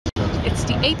It's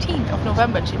the 18th of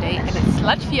November today and it's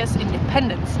Latvia's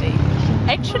Independence Day.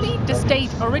 Actually, this date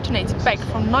originates back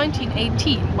from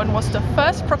 1918, when was the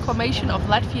first proclamation of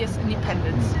Latvia's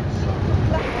independence.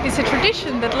 It's a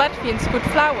tradition that Latvians put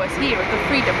flowers here at the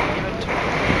Freedom Monument.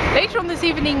 Later on this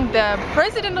evening, the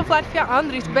President of Latvia,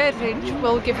 Andris Bērziņš,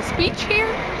 will give a speech here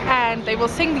and they will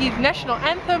sing the national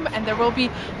anthem, and there will be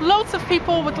loads of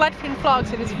people with Latvian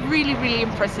flags, and it's really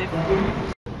impressive.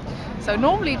 So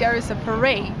normally there is a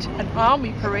parade, an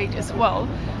army parade as well,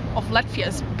 of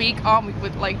Latvia's big army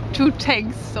with like 2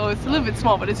 tanks, so it's a little bit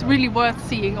small, but it's really worth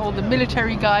seeing all the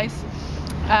military guys.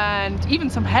 And even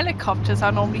some helicopters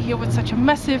are normally here with such a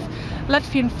massive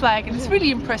Latvian flag, and it's really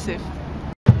impressive.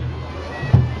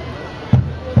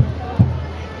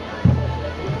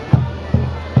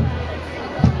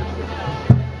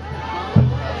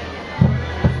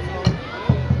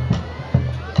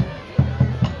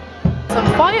 Some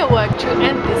firework to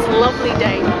end this lovely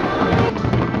day.